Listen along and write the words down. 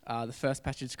The first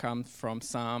passage comes from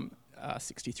Psalm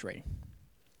 63.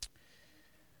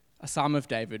 A psalm of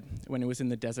David when he was in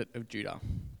the desert of Judah.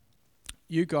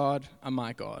 You, God, are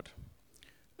my God.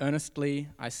 Earnestly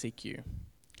I seek you.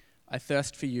 I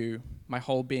thirst for you, my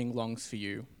whole being longs for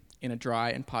you, in a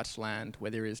dry and parched land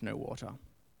where there is no water.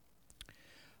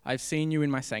 I have seen you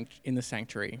in the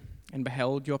sanctuary, and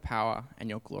beheld your power and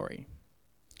your glory.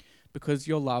 Because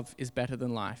your love is better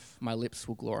than life, my lips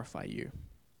will glorify you.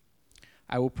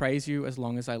 I will praise you as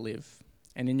long as I live,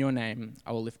 and in your name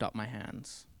I will lift up my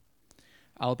hands.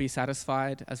 I will be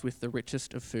satisfied as with the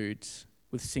richest of foods.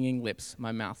 With singing lips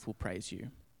my mouth will praise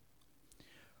you.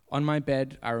 On my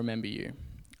bed I remember you.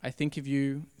 I think of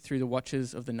you through the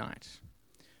watches of the night.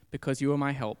 Because you are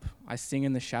my help, I sing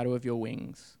in the shadow of your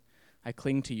wings. I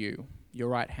cling to you, your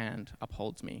right hand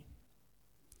upholds me.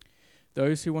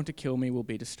 Those who want to kill me will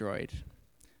be destroyed.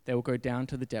 They will go down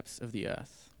to the depths of the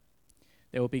earth.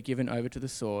 They will be given over to the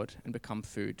sword and become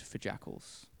food for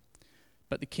jackals.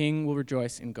 But the king will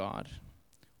rejoice in God.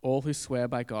 All who swear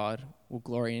by God will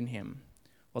glory in him,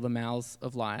 while the mouths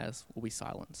of liars will be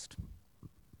silenced.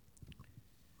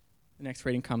 The next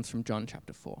reading comes from John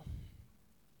chapter 4.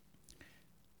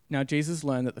 Now Jesus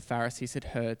learned that the Pharisees had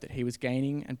heard that he was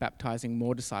gaining and baptizing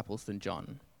more disciples than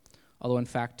John, although in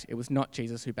fact it was not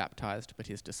Jesus who baptized, but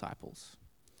his disciples.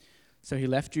 So he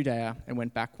left Judea and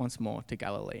went back once more to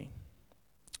Galilee.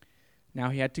 Now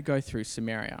he had to go through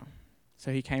Samaria.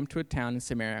 So he came to a town in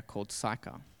Samaria called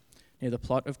Sychar, near the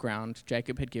plot of ground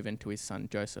Jacob had given to his son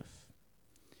Joseph.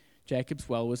 Jacob's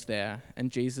well was there,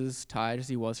 and Jesus, tired as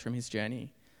he was from his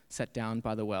journey, sat down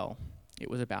by the well. It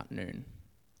was about noon.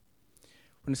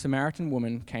 When a Samaritan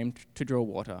woman came to draw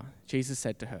water, Jesus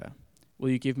said to her, "Will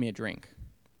you give me a drink?"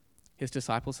 His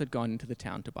disciples had gone into the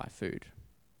town to buy food.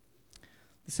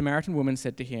 The Samaritan woman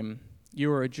said to him,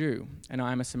 "You are a Jew, and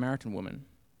I am a Samaritan woman.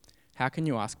 How can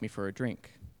you ask me for a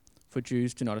drink?" For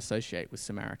Jews do not associate with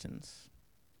Samaritans.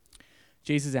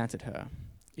 Jesus answered her,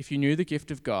 "If you knew the gift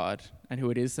of God and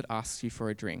who it is that asks you for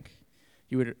a drink,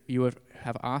 you would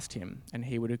have asked him, and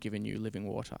he would have given you living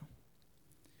water."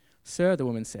 "Sir," the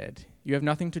woman said, "you have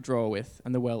nothing to draw with,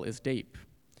 and the well is deep.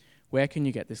 Where can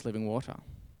you get this living water?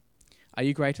 Are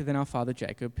you greater than our father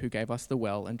Jacob, who gave us the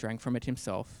well and drank from it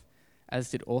himself, as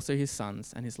did also his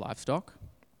sons and his livestock?"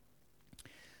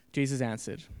 Jesus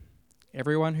answered,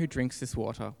 "Everyone who drinks this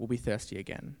water will be thirsty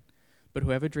again, but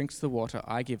whoever drinks the water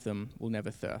I give them will never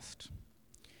thirst.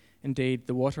 Indeed,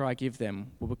 the water I give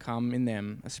them will become in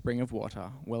them a spring of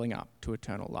water welling up to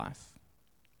eternal life."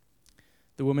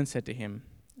 The woman said to him,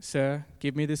 "Sir,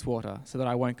 give me this water so that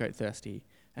I won't go thirsty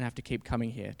and have to keep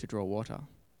coming here to draw water."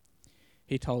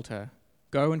 He told her,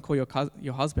 "Go and call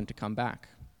your husband to come back."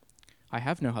 "I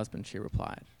have no husband," she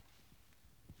replied.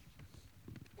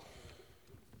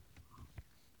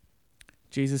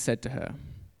 Jesus said to her,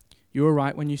 "You are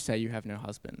right when you say you have no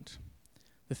husband.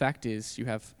 The fact is, you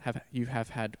have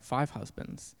had 5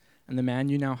 husbands, and the man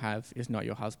you now have is not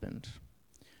your husband.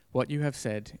 What you have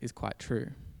said is quite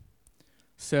true."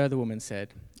 "Sir," the woman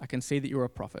said, "I can see that you are a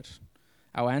prophet.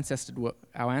 Our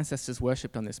ancestors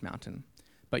worshipped on this mountain,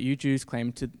 but you Jews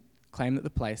claim that the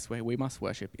place where we must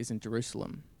worship is in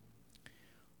Jerusalem."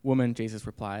 "Woman," Jesus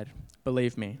replied,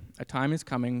 "believe me, a time is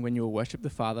coming when you will worship the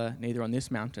Father neither on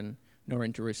this mountain nor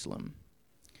in Jerusalem.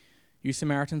 You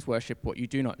Samaritans worship what you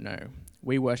do not know.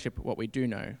 We worship what we do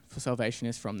know, for salvation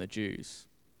is from the Jews.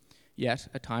 Yet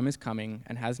a time is coming,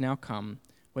 and has now come,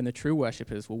 when the true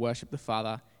worshippers will worship the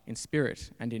Father in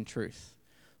spirit and in truth,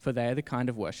 for they are the kind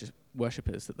of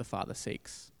worshippers that the Father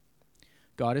seeks.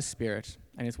 God is spirit,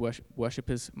 and his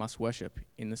worshippers must worship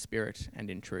in the spirit and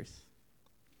in truth."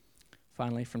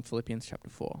 Finally, from Philippians chapter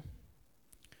 4.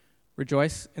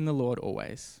 "Rejoice in the Lord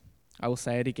always. I will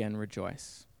say it again,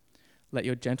 rejoice. Let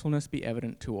your gentleness be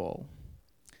evident to all.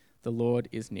 The Lord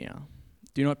is near.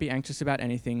 Do not be anxious about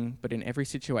anything, but in every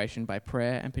situation by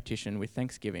prayer and petition with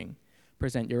thanksgiving,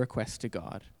 present your requests to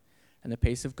God, and the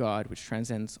peace of God, which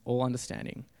transcends all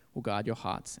understanding, will guard your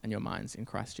hearts and your minds in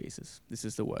Christ Jesus." This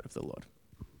is the word of the Lord.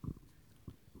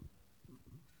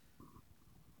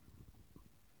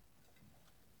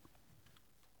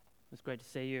 It's great to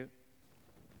see you.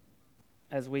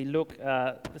 As we look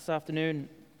this afternoon,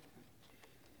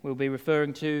 we'll be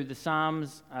referring to the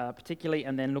Psalms particularly,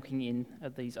 and then looking in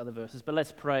at these other verses. But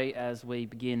let's pray as we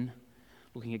begin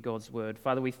looking at God's word.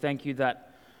 Father, we thank you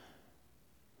that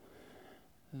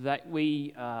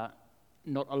we are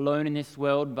not alone in this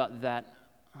world, but that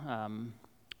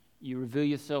you reveal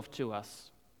yourself to us,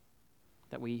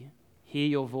 that we hear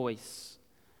your voice,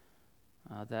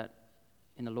 that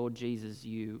in the Lord Jesus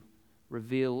you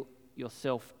reveal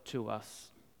yourself to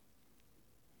us.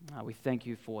 We thank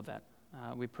you for that.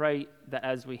 We pray that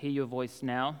as we hear your voice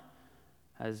now,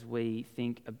 as we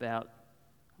think about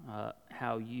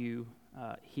how you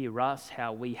hear us,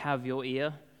 how we have your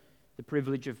ear, the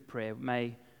privilege of prayer,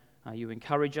 may you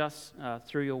encourage us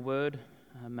through your word.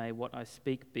 May what I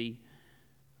speak be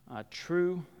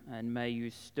true, and may you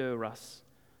stir us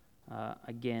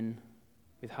again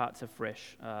with hearts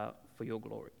afresh for your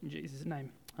glory. In Jesus'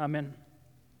 name, amen.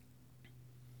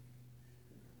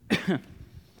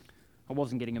 I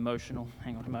wasn't getting emotional.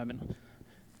 Hang on a moment.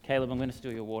 Caleb, I'm going to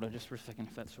steal your water just for a second,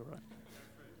 if that's all right.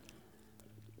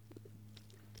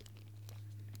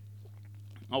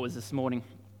 I was this morning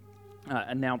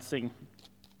announcing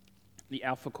the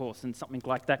Alpha course, and something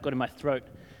like that got in my throat,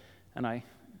 and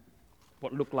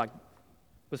what looked like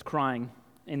was crying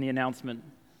in the announcement.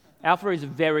 Alpha is a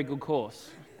very good course,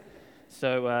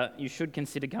 so you should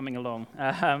consider coming along.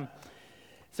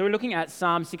 So we're looking at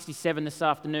Psalm 67 this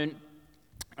afternoon,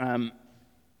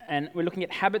 and we're looking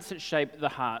at habits that shape the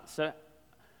heart. So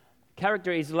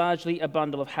character is largely a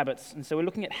bundle of habits, and so we're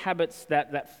looking at habits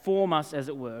that form us, as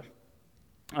it were.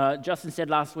 Justin said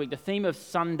last week, the theme of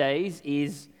Sundays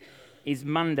is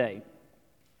Monday.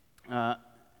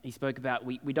 He spoke about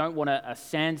we don't want a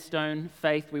sandstone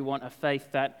faith. We want a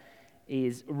faith that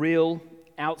is real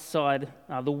outside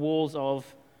the walls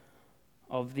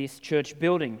of this church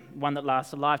building, one that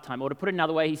lasts a lifetime. Or to put it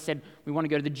another way, he said we want to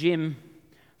go to the gym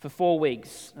for 4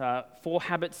 weeks, 4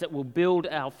 habits that will build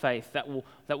our faith, that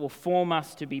will form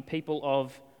us to be people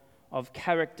of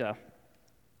character,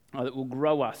 that will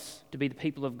grow us to be the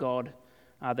people of God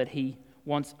that he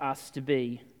wants us to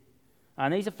be.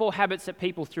 And these are 4 habits that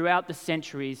people throughout the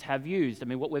centuries have used. I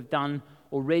mean, what we've done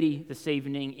already this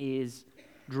evening is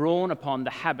drawn upon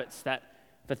the habits that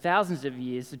for thousands of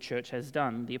years the church has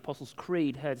done. The Apostles'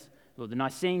 Creed the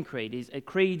Nicene Creed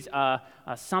creeds are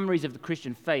summaries of the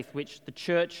Christian faith, which the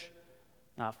church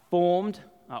formed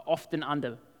often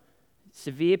under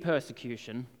severe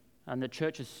persecution, and the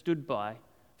church has stood by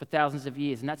for thousands of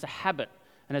years. And that's a habit.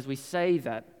 And as we say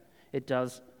that, it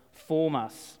does form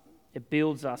us. It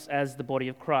builds us as the body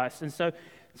of Christ. And so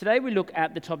today we look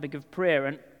at the topic of prayer.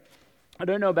 And I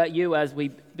don't know about you as we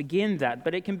begin that,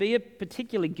 but it can be a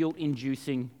particularly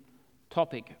guilt-inducing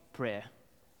topic, prayer.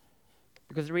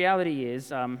 Because the reality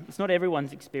is, it's not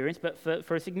everyone's experience, but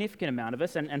for a significant amount of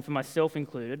us, and for myself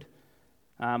included,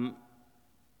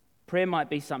 prayer might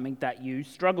be something that you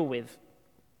struggle with.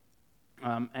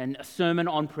 And a sermon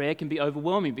on prayer can be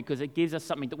overwhelming because it gives us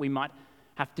something that we might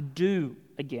have to do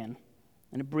again.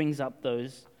 And it brings up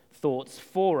those thoughts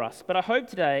for us. But I hope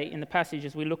today, in the passage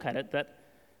as we look at it, that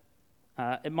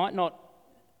you might not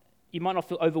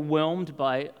feel overwhelmed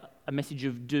by a message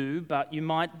of do, but you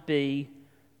might be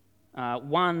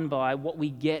won by what we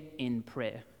get in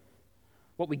prayer.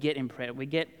 What we get in prayer. We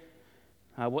get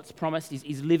what's promised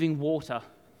is living water.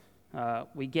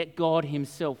 We get God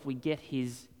himself. We get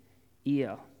his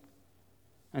ear.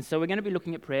 And so we're going to be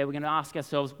looking at prayer. We're going to ask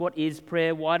ourselves, what is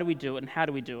prayer? Why do we do it? And how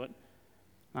do we do it?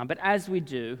 But as we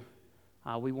do,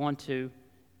 we want to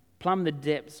plumb the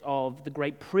depths of the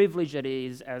great privilege it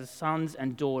is as sons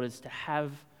and daughters to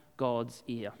have God's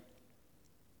ear.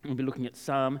 We'll be looking at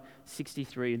Psalm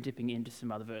 63 and dipping into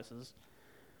some other verses.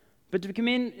 But to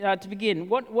begin,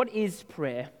 what is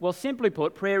prayer? Well, simply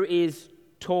put, prayer is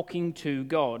talking to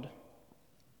God.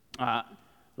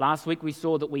 Last week we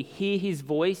saw that we hear his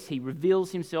voice. He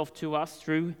reveals himself to us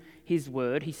through his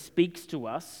word. He speaks to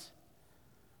us.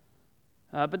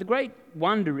 But the great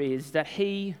wonder is that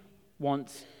he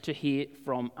wants to hear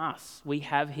from us. We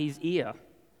have his ear.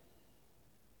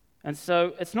 And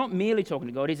so it's not merely talking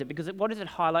to God, is it? Because what does it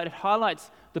highlight? It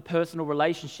highlights the personal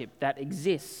relationship that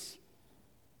exists.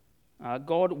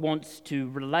 God wants to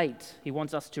relate. He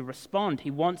wants us to respond.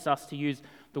 He wants us to use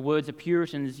the words the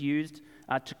Puritans used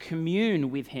to commune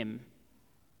with him.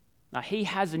 He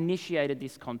has initiated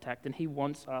this contact and he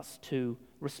wants us to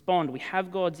respond. We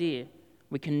have God's ear.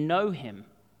 We can know him.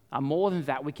 More than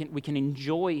that, we can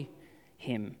enjoy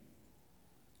him.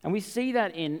 And we see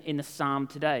that in the psalm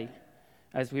today,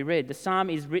 as we read. The psalm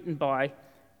is written by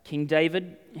King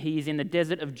David. He is in the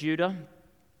desert of Judah.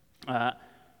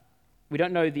 We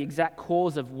don't know the exact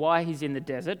cause of why he's in the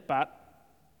desert, but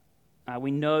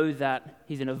we know that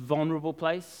he's in a vulnerable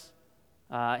place.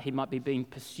 He might be being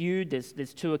pursued.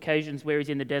 There's 2 occasions where he's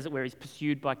in the desert where he's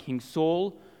pursued by King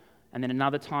Saul, and then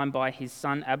another time by his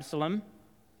son Absalom.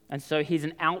 And so he's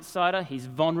an outsider, he's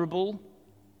vulnerable,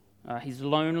 he's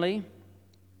lonely,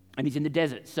 and he's in the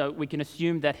desert. So we can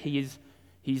assume that he's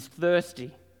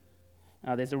thirsty.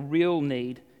 There's a real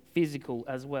need, physical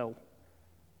as well.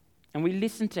 And we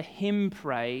listen to him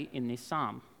pray in this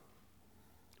psalm.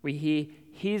 We hear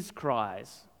his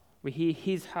cries. We hear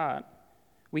his heart.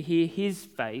 we hear his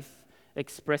faith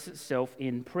express itself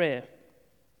in prayer.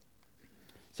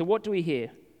 So what do we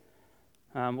hear?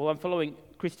 Well, I'm following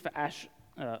Christopher Ash,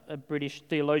 a British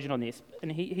theologian, on this,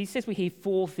 and he says we hear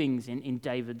four things in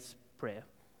David's prayer.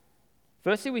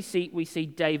 Firstly, we see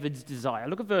David's desire.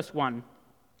 Look at verse 1.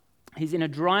 He's in a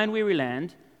dry and weary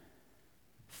land.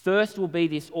 Thirst will be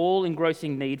this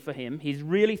all-engrossing need for him. He's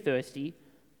really thirsty.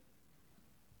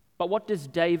 But what does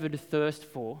David thirst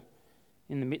for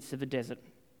in the midst of the desert?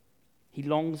 He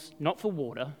longs not for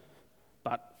water,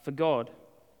 but for God.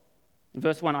 In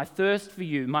verse 1, I thirst for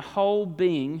you. My whole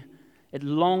being, it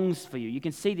longs for you. You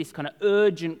can see this kind of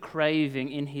urgent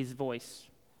craving in his voice.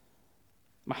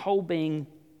 My whole being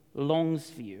longs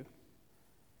for you.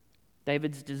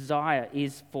 David's desire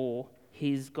is for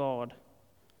his God.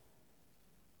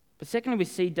 But secondly, we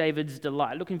see David's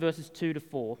delight. Look in verses 2 to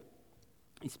 4.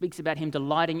 He speaks about him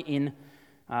delighting in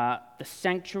the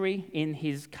sanctuary, in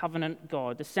his covenant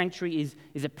God. The sanctuary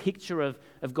is a picture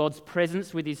of God's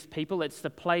presence with his people. It's the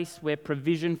place where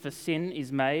provision for sin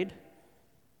is made.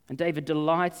 And David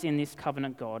delights in this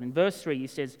covenant God. In verse 3, he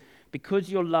says,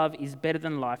 because your love is better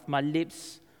than life, my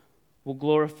lips will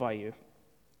glorify you.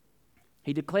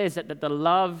 He declares that the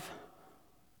love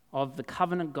of the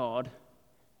covenant God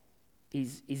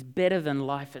is better than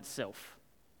life itself.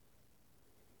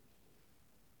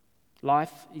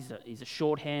 Life is a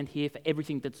shorthand here for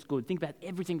everything that's good. Think about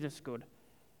everything that's good.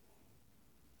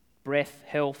 Breath,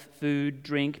 health, food,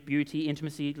 drink, beauty,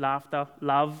 intimacy, laughter,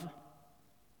 love.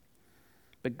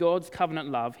 But God's covenant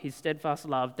love, his steadfast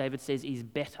love, David says, is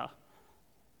better.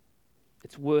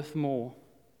 It's worth more.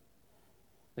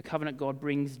 The covenant God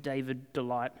brings David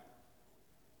delight.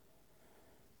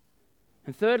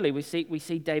 And thirdly, we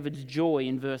see David's joy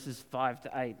in verses 5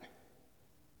 to 8.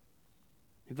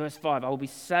 In verse 5, I will be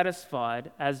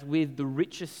satisfied as with the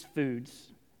richest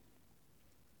foods.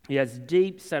 He has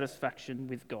deep satisfaction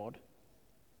with God.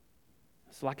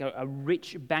 It's like a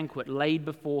rich banquet laid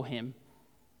before him,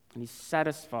 and he's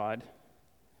satisfied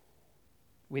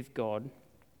with God.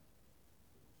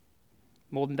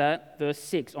 More than that, verse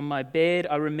 6, on my bed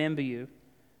I remember you.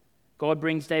 God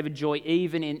brings David joy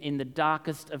even in the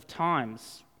darkest of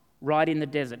times, right in the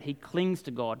desert. He clings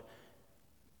to God.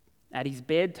 At his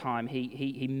bedtime,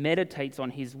 he meditates on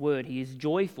his word. He is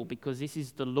joyful because this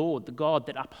is the Lord, the God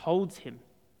that upholds him.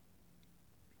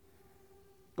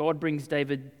 God brings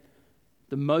David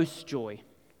the most joy.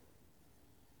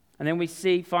 And then we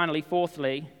see, finally,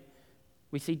 fourthly,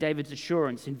 we see David's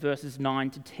assurance in verses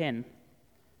 9 to 10.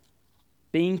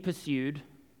 Being pursued,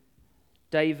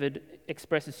 David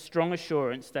expresses strong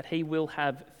assurance that he will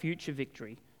have future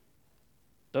victory.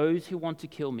 Those who want to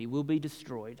kill me will be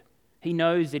destroyed. He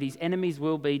knows that his enemies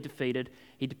will be defeated.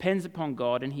 He depends upon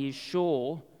God, and he is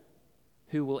sure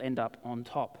who will end up on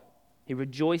top. He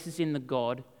rejoices in the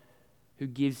God who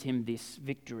gives him this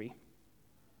victory.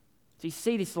 So you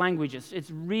see this language, it's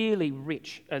really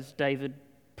rich as David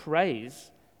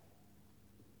prays.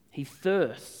 He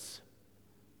thirsts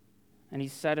and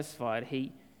he's satisfied.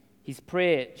 His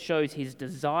prayer shows his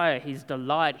desire, his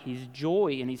delight, his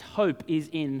joy, and his hope is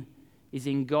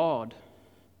in God.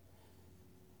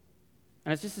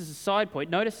 And it's just as a side point,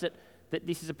 notice that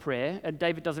this is a prayer, and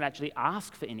David doesn't actually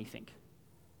ask for anything.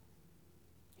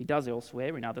 He does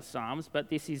elsewhere in other Psalms, but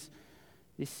this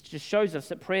just shows us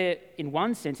that prayer, in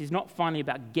one sense, is not finally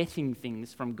about getting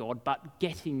things from God, but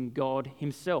getting God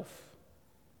himself.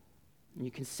 And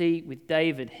you can see with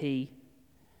David, he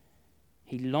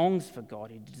longs for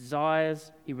God, he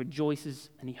desires, he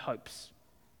rejoices, and he hopes.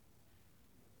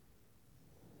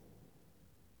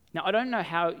 Now, I don't know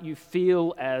how you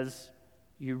feel as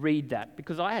you read that,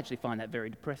 because I actually find that very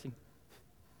depressing,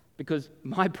 because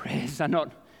my prayers are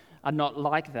not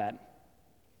like that.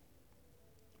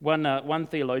 One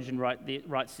theologian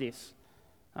writes this,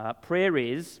 prayer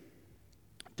is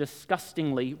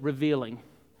disgustingly revealing.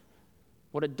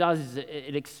 What it does is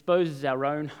it exposes our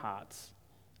own hearts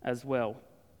as well.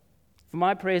 For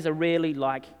my prayers are rarely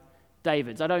like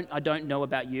David's. I don't know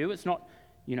about you. It's not,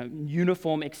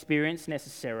 uniform experience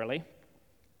necessarily.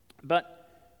 But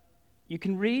you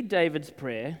can read David's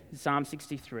prayer, Psalm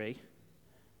 63,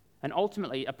 and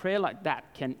ultimately a prayer like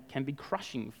that can be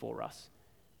crushing for us.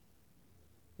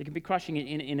 It can be crushing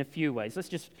in a few ways. Let's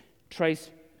just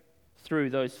trace through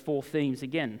those four themes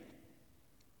again.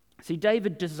 See,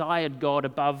 David desired God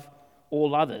above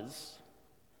all others.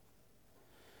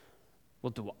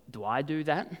 Well, do I do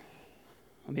that?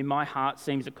 I mean, my heart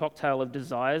seems a cocktail of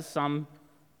desires, some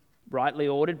rightly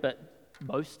ordered, but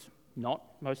most not,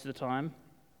 most of the time.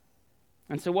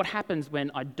 And so what happens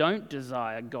when I don't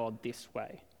desire God this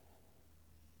way?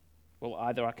 Well,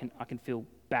 either I can feel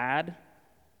bad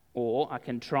Or I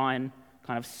can try and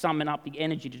kind of summon up the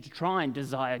energy to try and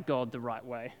desire God the right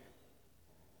way.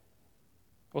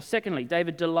 Or secondly,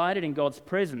 David delighted in God's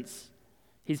presence,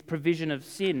 his provision of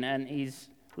sin, and his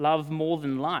love more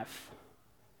than life.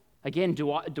 Again,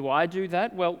 do I do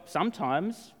that? Well,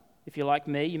 sometimes, if you're like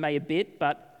me, you may a bit,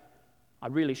 but I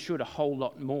really should a whole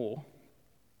lot more.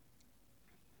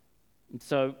 And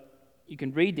so you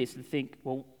can read this and think,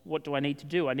 well, what do I need to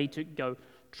do? I need to go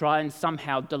try and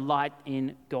somehow delight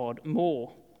in God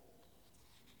more.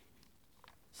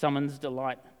 Summons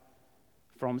delight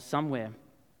from somewhere.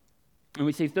 And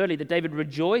we see thirdly that David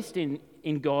rejoiced in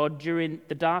God during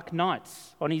the dark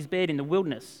nights on his bed in the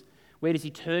wilderness. Where does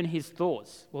he turn his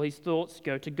thoughts? Well, his thoughts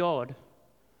go to God.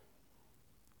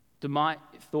 Do my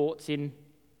thoughts in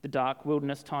the dark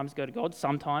wilderness times go to God?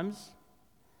 Sometimes,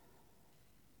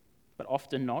 but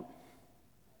often not.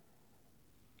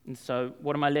 And so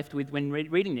what am I left with when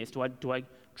reading this? Do I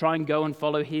try and go and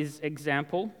follow his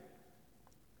example?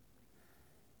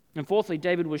 And fourthly,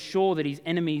 David was sure that his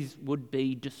enemies would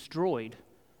be destroyed.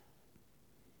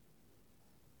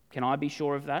 Can I be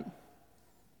sure of that?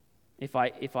 If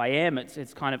I am,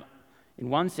 it's kind of, in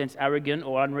one sense, arrogant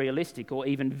or unrealistic or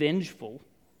even vengeful.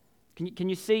 Can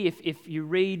you see if you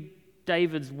read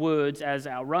David's words as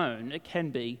our own, it can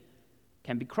be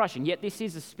crushing. Yet this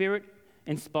is a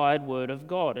Spirit-inspired word of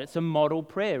God. It's a model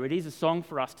prayer. It is a song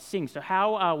for us to sing. So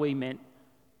how are we meant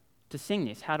to sing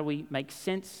this? How do we make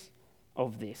sense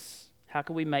of this? How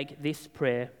can we make this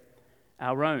prayer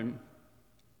our own?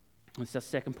 That's the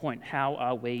second point. How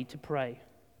are we to pray?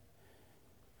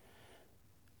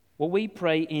 Well, we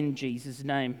pray in Jesus'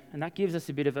 name, and that gives us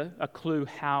a bit of a clue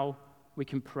how we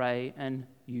can pray and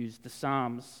use the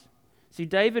Psalms. See,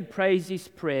 David prays this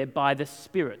prayer by the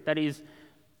Spirit. That is,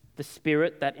 the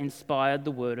Spirit that inspired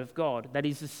the Word of God. That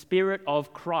is the Spirit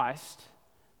of Christ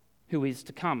who is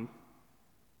to come.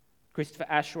 Christopher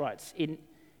Ash writes, in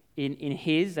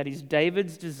his, that is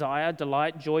David's desire,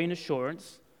 delight, joy, and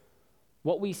assurance,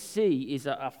 what we see is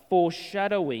a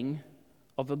foreshadowing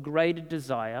of a greater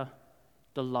desire,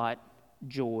 delight,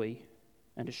 joy,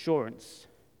 and assurance.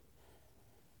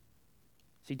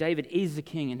 See, David is the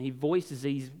king, and he voices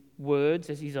these words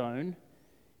as his own.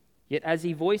 Yet as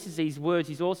he voices these words,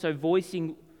 he's also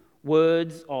voicing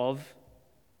words of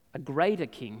a greater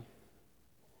king,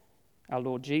 our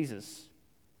Lord Jesus.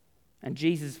 And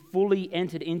Jesus fully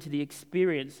entered into the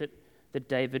experience that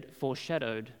David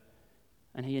foreshadowed.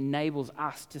 And he enables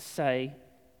us to say,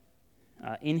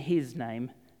 in his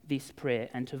name, this prayer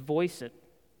and to voice it.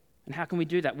 And how can we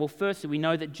do that? Well, firstly, we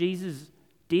know that Jesus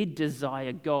did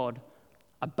desire God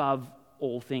above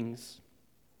all things.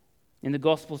 In the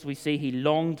Gospels, we see he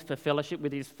longed for fellowship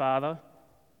with his Father.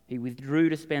 He withdrew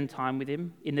to spend time with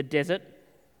him. In the desert,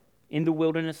 in the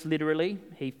wilderness, literally,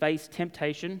 he faced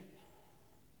temptation.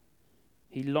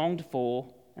 He longed for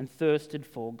and thirsted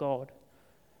for God.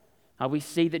 We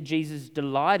see that Jesus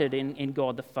delighted in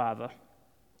God the Father.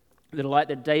 The delight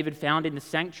that David found in the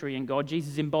sanctuary in God,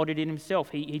 Jesus embodied in himself.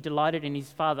 He delighted in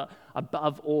his Father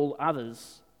above all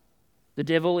others. The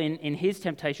devil, in his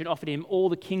temptation, offered him all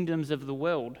the kingdoms of the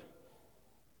world.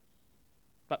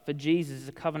 But for Jesus,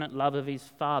 the covenant love of his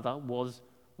Father was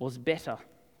better.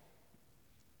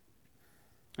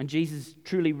 And Jesus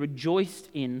truly rejoiced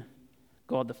in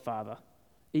God the Father,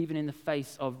 even in the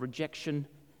face of rejection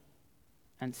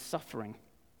and suffering.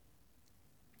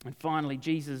 And finally,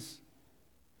 Jesus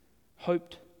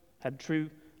had true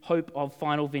hope of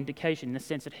final vindication in the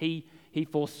sense that he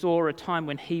foresaw a time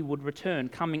when he would return,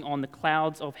 coming on the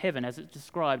clouds of heaven, as it's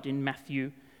described in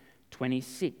Matthew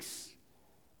 26.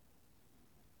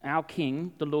 Our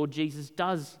King, the Lord Jesus,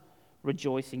 does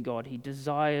rejoice in God. He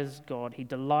desires God. He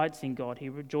delights in God. He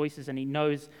rejoices, and he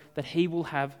knows that he will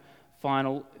have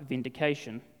final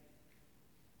vindication.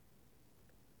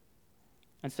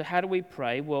 And so how do we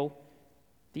pray? Well,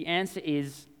 the answer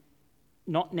is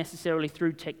not necessarily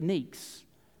through techniques,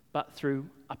 but through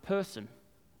a person.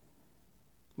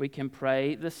 We can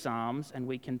pray the Psalms, and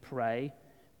we can pray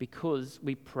because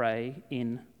we pray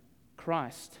in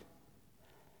Christ.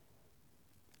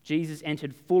 Jesus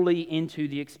entered fully into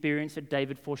the experience that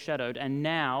David foreshadowed, and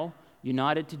now,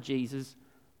 united to Jesus,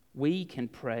 we can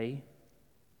pray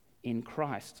in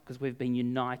Christ because we've been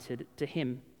united to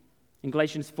him. In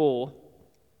Galatians 4,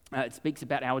 it speaks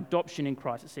about our adoption in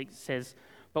Christ. It says,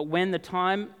 "But when the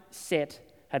time set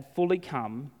had fully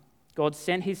come, God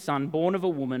sent his Son, born of a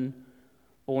woman,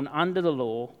 born under the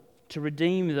law, to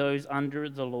redeem those under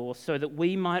the law, so that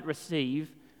we might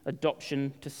receive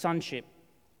adoption to sonship.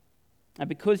 And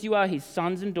because you are his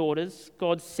sons and daughters,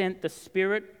 God sent the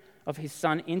Spirit of his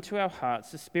Son into our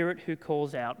hearts, the Spirit who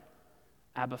calls out,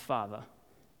 Abba, Father."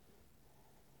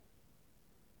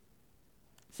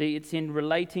 See, it's in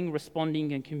relating,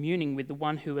 responding, and communing with the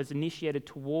one who has initiated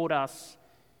toward us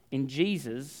in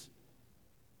Jesus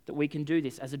that we can do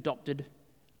this as adopted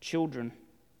children.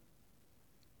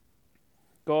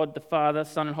 God, the Father,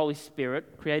 Son, and Holy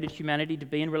Spirit created humanity to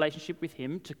be in relationship with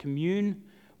Him, to commune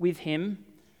with Him,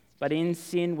 but in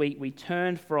sin we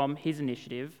turned from His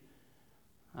initiative.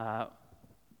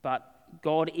 But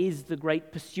God is the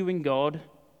great pursuing God.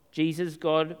 Jesus,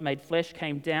 God made flesh,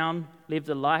 came down, lived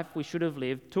the life we should have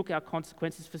lived, took our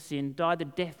consequences for sin, died the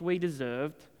death we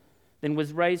deserved, then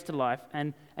was raised to life,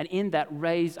 and in that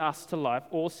raised us to life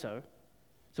also.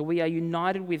 So we are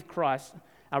united with Christ.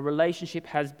 Our relationship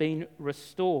has been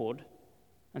restored,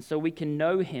 and so we can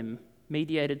know Him,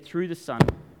 mediated through the Son.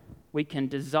 We can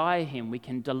desire Him, we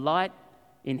can delight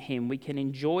in Him, we can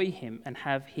enjoy Him and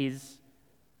have His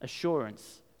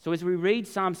assurance. So as we read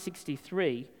Psalm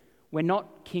 63, we're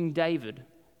not King David,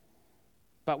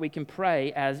 but we can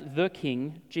pray as the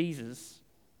King, Jesus,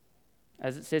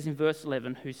 as it says in verse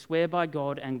 11, who swear by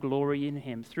God and glory in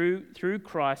Him. Through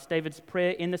Christ, David's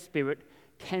prayer in the Spirit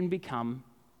can become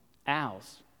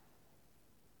ours.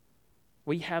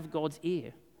 We have God's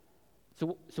ear.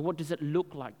 So what does it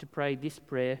look like to pray this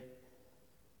prayer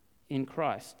in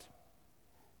Christ?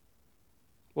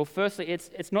 Well, firstly,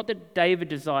 it's not that David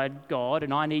desired God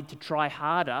and I need to try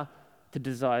harder to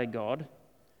desire God.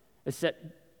 It's that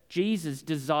Jesus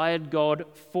desired God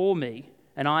for me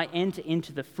and I enter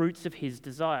into the fruits of His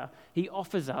desire. He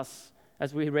offers us,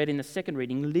 as we read in the second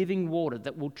reading, living water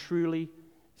that will truly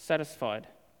satisfy.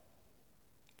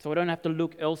 So I don't have to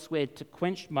look elsewhere to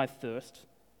quench my thirst.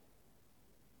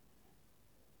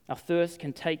 Our thirst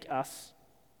can take us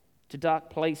to dark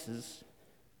places,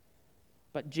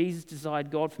 but Jesus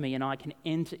desired God for me and I can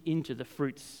enter into the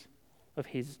fruits of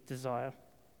His desire.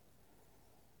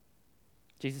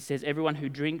 Jesus says, everyone who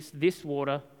drinks this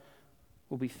water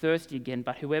will be thirsty again,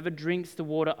 but whoever drinks the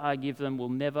water I give them will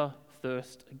never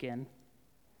thirst again.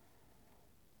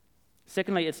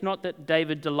 Secondly, it's not that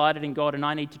David delighted in God and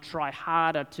I need to try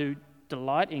harder to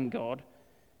delight in God.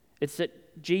 It's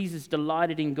that Jesus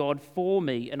delighted in God for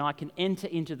me and I can enter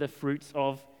into the fruits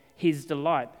of His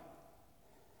delight.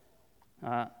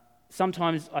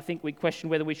 Sometimes I think we question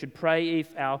whether we should pray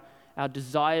if our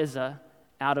desires are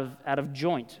out of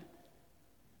joint.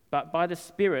 But by the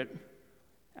Spirit,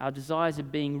 our desires are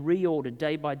being reordered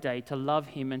day by day to love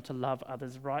Him and to love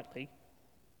others rightly.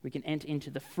 We can enter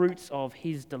into the fruits of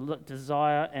His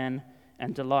desire and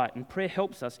delight. And prayer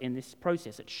helps us in this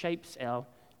process. It shapes our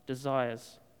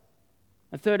desires.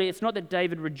 And thirdly, it's not that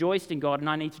David rejoiced in God and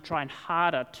I need to try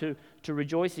harder to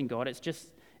rejoice in God.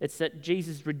 It's that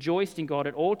Jesus rejoiced in God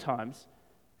at all times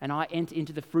and I enter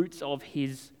into the fruits of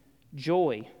His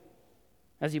joy.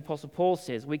 As the Apostle Paul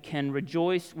says, we can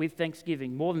rejoice with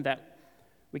thanksgiving. More than that,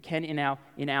 we can in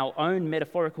our own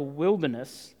metaphorical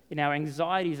wilderness, in our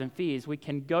anxieties and fears, we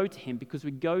can go to Him because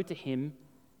we go to Him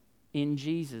in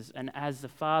Jesus. And as the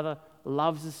Father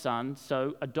loves the Son,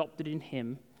 so adopted in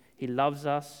Him, He loves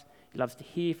us, He loves to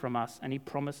hear from us, and He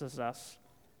promises us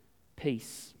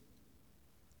peace.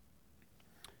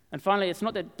 And finally, it's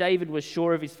not that David was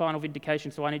sure of his final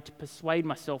vindication, so I need to persuade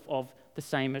myself of the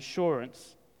same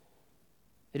assurance.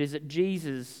 It is that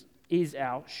Jesus is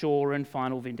our sure and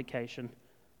final vindication.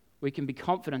 We can be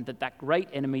confident that that great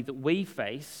enemy that we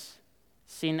face,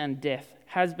 sin and death,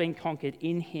 has been conquered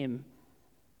in Him,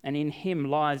 and in Him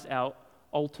lies our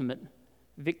ultimate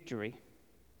victory.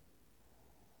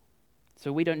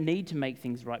 So we don't need to make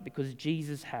things right because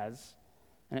Jesus has,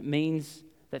 and it means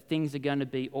that things are going to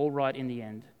be all right in the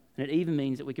end. And it even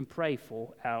means that we can pray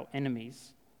for our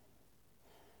enemies.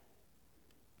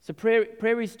 So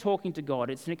prayer is talking to God.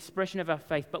 It's an expression of our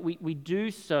faith, but we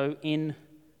do so in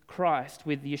Christ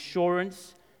with the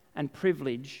assurance and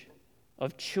privilege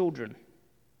of children.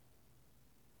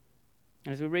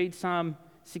 And as we read Psalm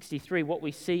 63, what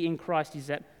we see in Christ is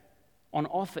that on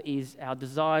offer is our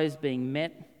desires being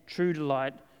met, true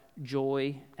delight,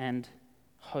 joy, and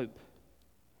hope.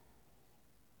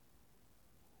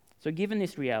 So given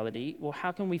this reality, well,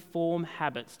 how can we form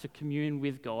habits to commune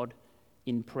with God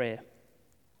in prayer?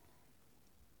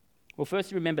 Well,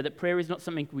 first, remember that prayer is not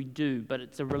something we do, but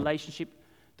it's a relationship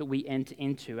that we enter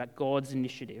into at God's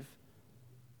initiative.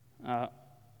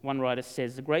 One writer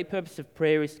says, the great purpose of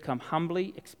prayer is to come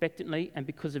humbly, expectantly, and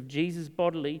because of Jesus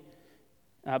boldly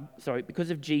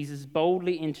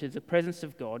into the presence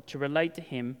of God, to relate to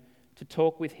Him, to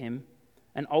talk with Him,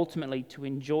 and ultimately to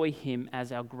enjoy Him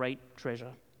as our great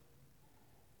treasure.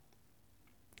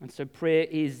 And so prayer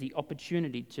is the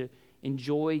opportunity to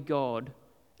enjoy God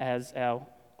as our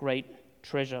great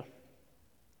treasure.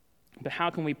 But how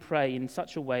can we pray in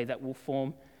such a way that will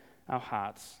form our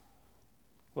hearts?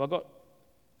 Well, I've got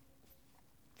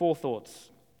 4 thoughts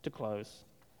to close.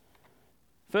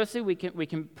 Firstly, we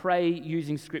can pray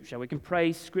using Scripture. We can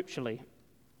pray scripturally.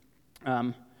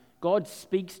 God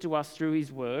speaks to us through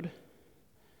His Word,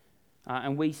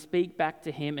 and we speak back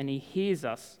to Him, and He hears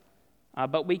us.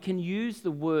 But we can use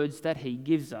the words that He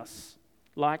gives us,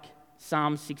 like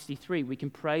Psalm 63. We can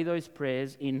pray those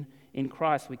prayers in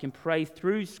Christ. We can pray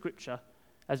through Scripture.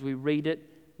 As we read it,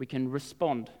 we can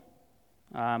respond.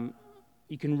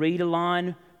 You can read a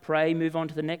line, pray, move on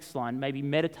to the next line, maybe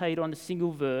meditate on a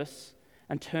single verse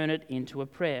and turn it into a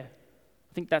prayer.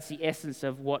 I think that's the essence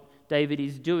of what David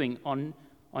is doing on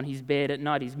his bed at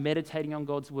night. He's meditating on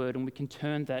God's word, and we can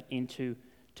turn that into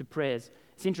prayers.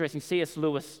 It's interesting, C.S.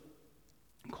 Lewis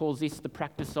calls this the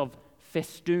practice of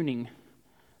festooning.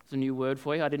 It's a new word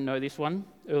for you. I didn't know this one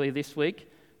earlier this week.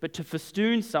 But to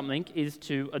festoon something is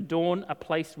to adorn a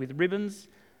place with ribbons,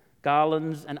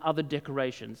 garlands, and other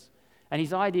decorations. And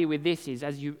his idea with this is,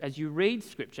 as you read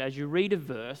Scripture, as you read a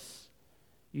verse,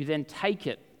 you then take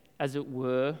it, as it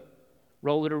were,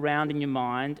 roll it around in your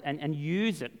mind, and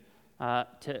use it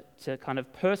to kind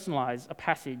of personalize a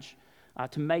passage,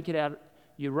 to make it out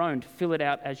your own, to fill it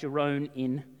out as your own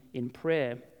in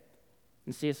prayer.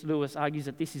 And C.S. Lewis argues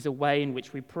that this is a way in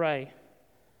which we pray.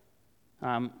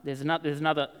 There's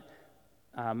another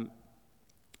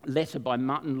letter by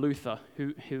Martin Luther,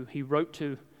 who he wrote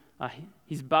to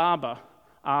his barber,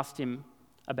 asked him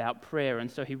about prayer,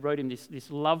 and so he wrote him this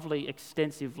lovely,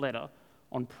 extensive letter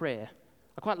on prayer.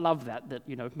 I quite love that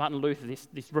Martin Luther, this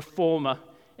reformer,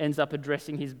 ends up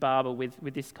addressing his barber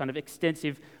with this kind of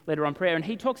extensive letter on prayer, and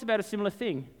he talks about a similar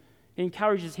thing. He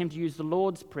encourages him to use the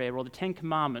Lord's Prayer or the Ten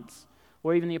Commandments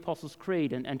or even the Apostles'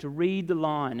 Creed and to read the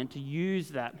line and to use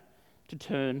that to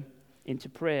turn into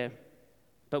prayer.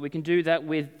 But we can do that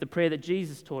with the prayer that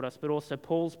Jesus taught us, but also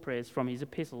Paul's prayers from his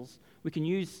epistles. We can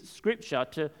use Scripture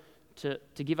to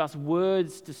give us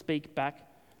words to speak back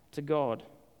to God,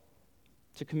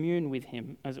 to commune with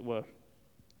Him, as it were.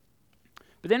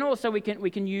 But then also we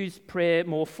can use prayer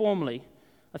more formally.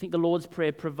 I think the Lord's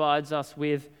Prayer provides us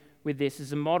with this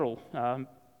as a model.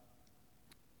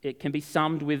 It can be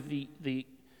summed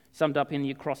up in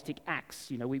the acrostic ACTS.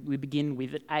 We begin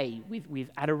with an A, with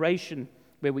adoration,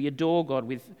 where we adore God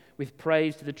with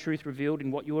praise to the truth revealed in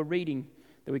what you are reading.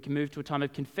 Then we can move to a time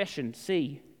of confession,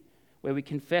 C, where we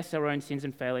confess our own sins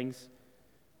and failings.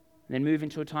 And then move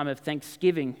into a time of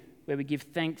thanksgiving, where we give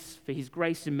thanks for His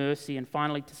grace and mercy. And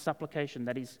finally to supplication,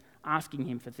 that is asking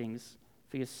Him for things,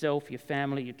 for yourself, your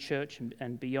family, your church,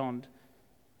 and beyond.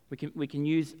 We can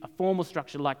use a formal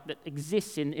structure like that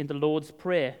exists in the Lord's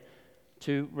Prayer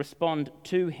to respond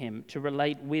to Him, to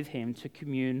relate with Him, to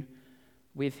commune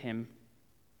with Him.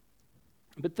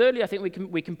 But thirdly, I think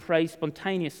we can pray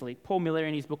spontaneously. Paul Miller,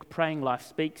 in his book Praying Life,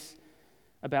 speaks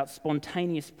about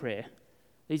spontaneous prayer.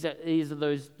 These are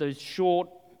those short,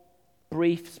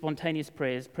 brief, spontaneous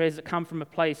prayers that come from a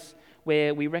place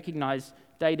where we recognize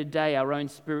day to day our own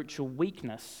spiritual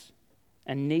weakness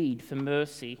and need for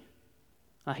mercy.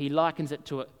 He likens it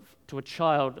to a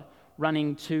child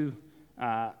running to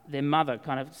their mother,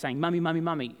 kind of saying, "Mummy, mummy,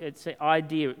 mummy." It's the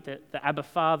idea, the Abba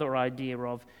Father idea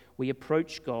of we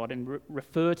approach God and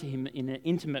refer to Him in an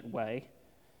intimate way.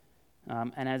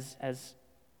 And as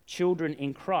children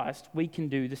in Christ, we can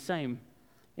do the same.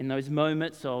 In those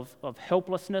moments of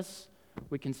helplessness,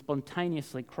 we can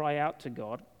spontaneously cry out to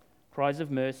God, cries of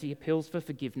mercy, appeals for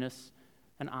forgiveness,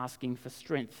 and asking for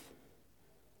strength.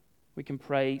 We can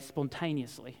pray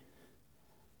spontaneously.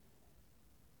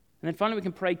 And then finally, we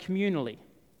can pray communally.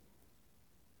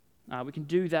 We can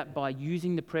do that by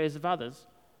using the prayers of others.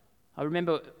 I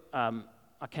remember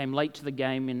I came late to the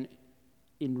game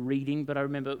in reading, but I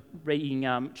remember reading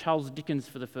Charles Dickens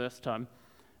for the first time.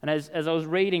 And as I was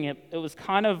reading it, it was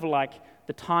kind of like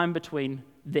the time between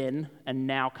then and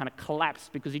now kind of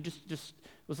collapsed, because he just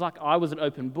it was like I was an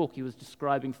open book. He was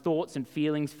describing thoughts and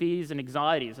feelings, fears and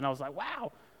anxieties, and I was like,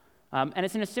 wow. And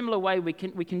it's in a similar way we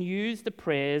can use the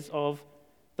prayers of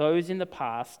those in the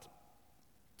past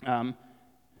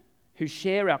who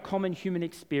share our common human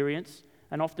experience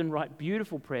and often write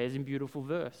beautiful prayers in beautiful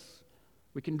verse.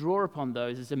 We can draw upon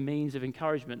those as a means of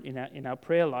encouragement in our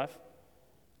prayer life.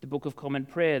 The Book of Common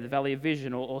Prayer, the Valley of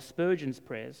Vision, or Spurgeon's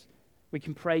prayers. We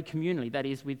can pray communally, that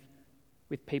is, with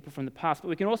people from the past, but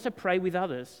we can also pray with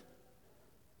others.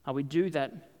 We do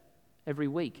that every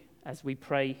week as we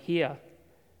pray here,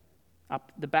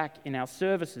 up the back in our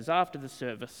services, after the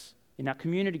service, in our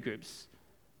community groups.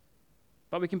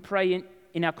 But we can pray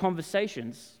in our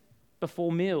conversations,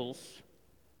 before meals,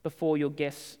 before your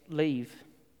guests leave.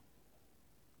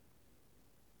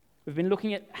 We've been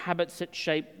looking at habits that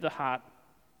shape the heart.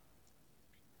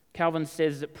 Calvin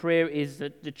says that prayer is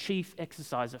the chief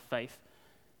exercise of faith,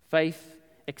 faith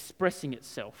expressing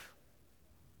itself.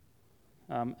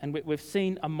 And we've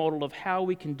seen a model of how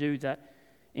we can do that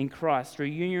in Christ. Through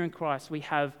union in Christ, we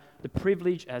have the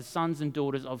privilege as sons and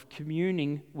daughters of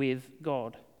communing with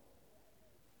God.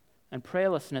 And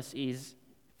prayerlessness is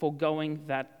foregoing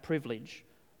that privilege.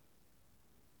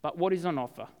 But what is on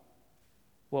offer?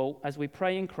 Well, as we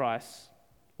pray in Christ,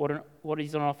 what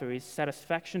is on offer is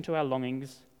satisfaction to our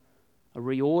longings, a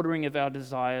reordering of our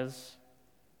desires,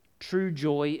 true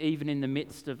joy even in the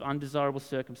midst of undesirable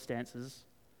circumstances,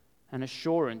 and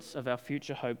assurance of our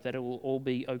future hope that it will all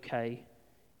be okay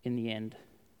in the end.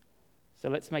 So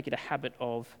let's make it a habit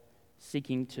of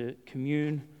seeking to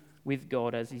commune with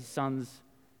God as his sons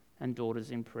and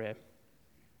daughters in prayer.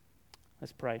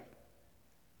 Let's pray.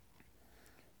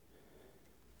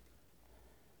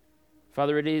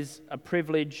 Father, it is a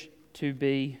privilege to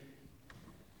be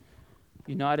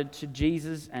united to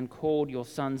Jesus and called your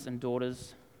sons and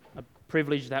daughters, a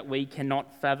privilege that we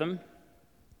cannot fathom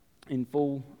in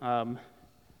full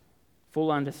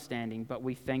understanding, but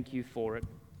we thank you for it.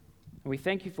 And we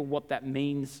thank you for what that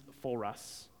means for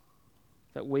us,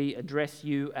 that we address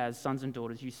you as sons and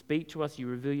daughters. You speak to us, you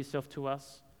reveal yourself to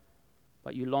us,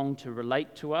 but you long to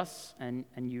relate to us, and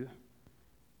you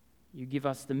give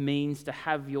us the means to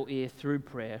have your ear through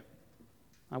prayer.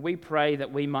 And we pray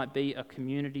that we might be a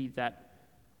community that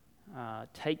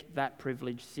take that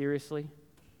privilege seriously,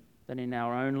 that in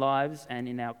our own lives and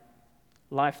in our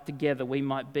life together we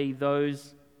might be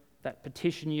those that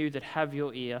petition you, that have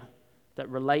your ear, that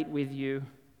relate with you,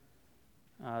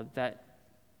 that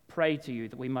pray to you,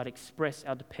 that we might express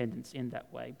our dependence in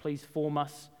that way. Please form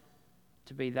us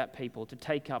to be that people, to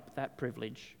take up that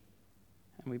privilege.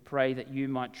 And we pray that you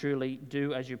might truly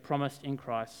do as you promised in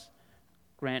Christ,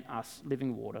 grant us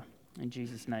living water. In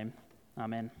Jesus' name,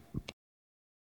 amen.